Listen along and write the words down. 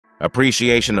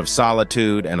appreciation of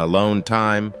solitude and alone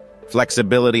time,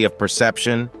 flexibility of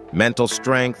perception, mental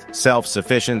strength,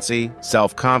 self-sufficiency,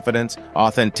 self-confidence,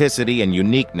 authenticity and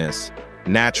uniqueness,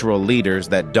 natural leaders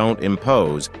that don't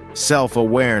impose,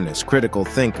 self-awareness, critical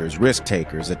thinkers,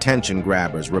 risk-takers,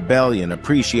 attention-grabbers, rebellion,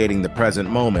 appreciating the present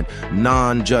moment,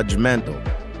 non-judgmental.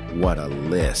 What a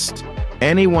list.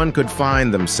 Anyone could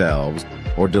find themselves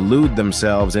or delude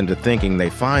themselves into thinking they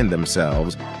find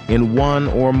themselves in one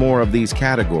or more of these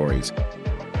categories.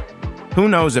 Who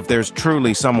knows if there's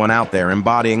truly someone out there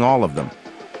embodying all of them?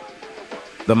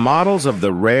 The models of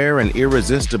the rare and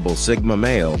irresistible Sigma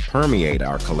male permeate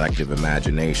our collective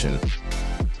imagination,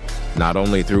 not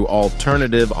only through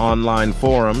alternative online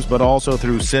forums, but also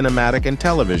through cinematic and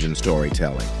television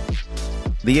storytelling.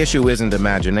 The issue isn't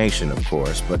imagination, of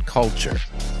course, but culture.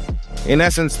 In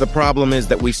essence, the problem is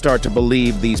that we start to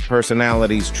believe these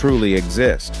personalities truly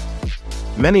exist.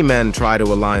 Many men try to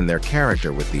align their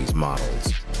character with these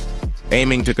models,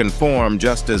 aiming to conform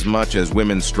just as much as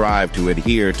women strive to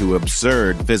adhere to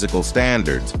absurd physical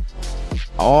standards,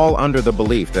 all under the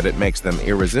belief that it makes them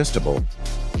irresistible.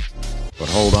 But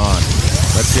hold on,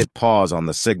 let's hit pause on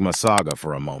the Sigma saga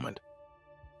for a moment.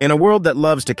 In a world that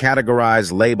loves to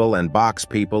categorize, label, and box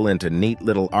people into neat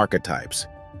little archetypes,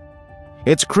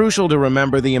 it's crucial to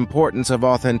remember the importance of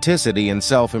authenticity and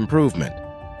self-improvement.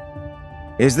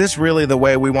 Is this really the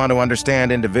way we want to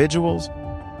understand individuals?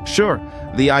 Sure,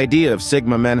 the idea of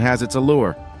Sigma men has its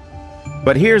allure.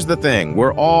 But here's the thing,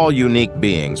 we're all unique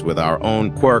beings with our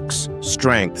own quirks,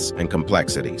 strengths, and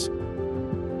complexities.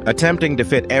 Attempting to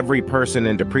fit every person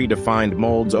into predefined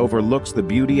molds overlooks the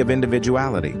beauty of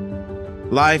individuality.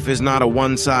 Life is not a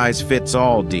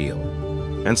one-size-fits-all deal,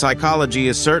 and psychology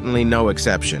is certainly no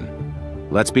exception.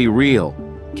 Let's be real,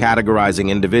 categorizing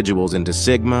individuals into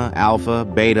Sigma, Alpha,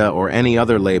 Beta, or any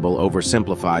other label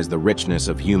oversimplifies the richness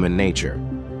of human nature.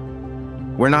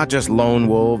 We're not just lone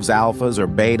wolves, alphas, or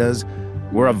betas.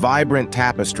 We're a vibrant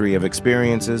tapestry of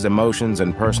experiences, emotions,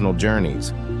 and personal journeys.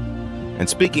 And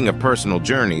speaking of personal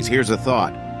journeys, here's a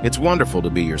thought. It's wonderful to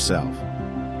be yourself.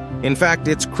 In fact,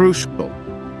 it's crucial.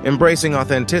 Embracing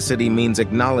authenticity means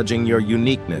acknowledging your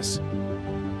uniqueness,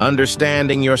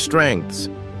 understanding your strengths,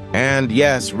 and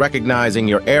yes, recognizing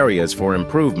your areas for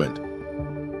improvement.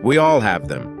 We all have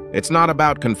them. It's not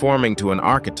about conforming to an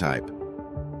archetype.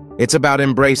 It's about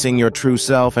embracing your true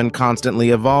self and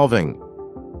constantly evolving.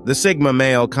 The Sigma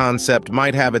male concept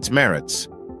might have its merits,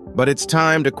 but it's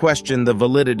time to question the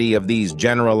validity of these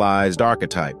generalized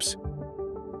archetypes.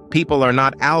 People are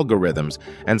not algorithms,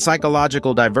 and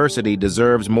psychological diversity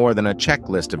deserves more than a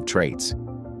checklist of traits.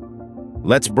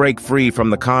 Let's break free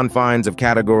from the confines of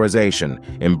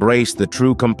categorization, embrace the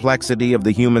true complexity of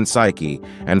the human psyche,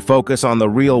 and focus on the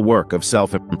real work of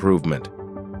self-improvement.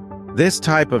 This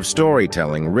type of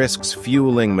storytelling risks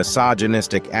fueling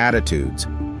misogynistic attitudes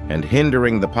and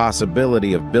hindering the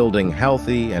possibility of building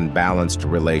healthy and balanced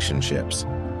relationships.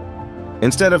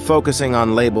 Instead of focusing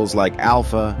on labels like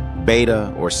Alpha,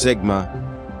 Beta, or Sigma,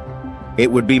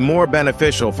 it would be more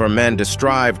beneficial for men to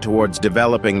strive towards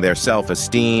developing their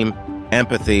self-esteem,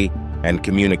 empathy, and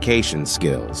communication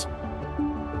skills.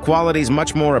 Qualities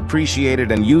much more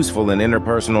appreciated and useful in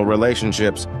interpersonal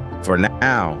relationships for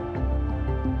now.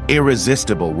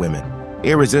 Irresistible women,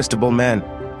 irresistible men,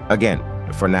 again,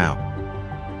 for now.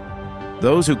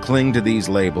 Those who cling to these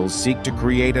labels seek to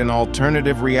create an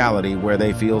alternative reality where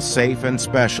they feel safe and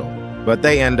special, but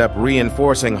they end up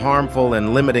reinforcing harmful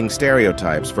and limiting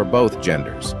stereotypes for both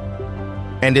genders.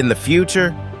 And in the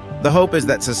future, the hope is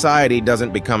that society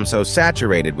doesn't become so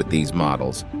saturated with these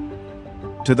models,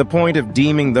 to the point of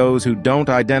deeming those who don't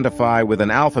identify with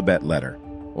an alphabet letter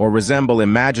or resemble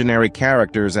imaginary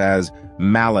characters as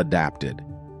maladapted.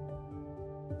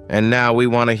 And now we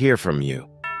want to hear from you.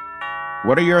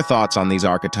 What are your thoughts on these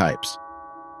archetypes?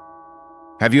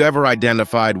 Have you ever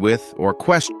identified with or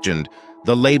questioned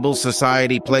the labels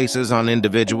society places on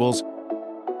individuals?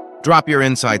 Drop your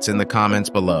insights in the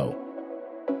comments below.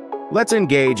 Let's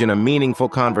engage in a meaningful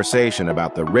conversation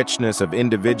about the richness of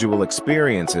individual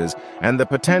experiences and the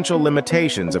potential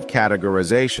limitations of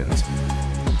categorizations.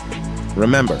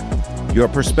 Remember, your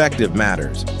perspective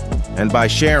matters, and by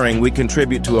sharing, we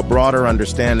contribute to a broader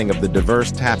understanding of the diverse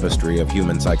tapestry of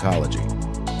human psychology.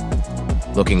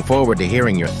 Looking forward to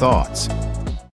hearing your thoughts.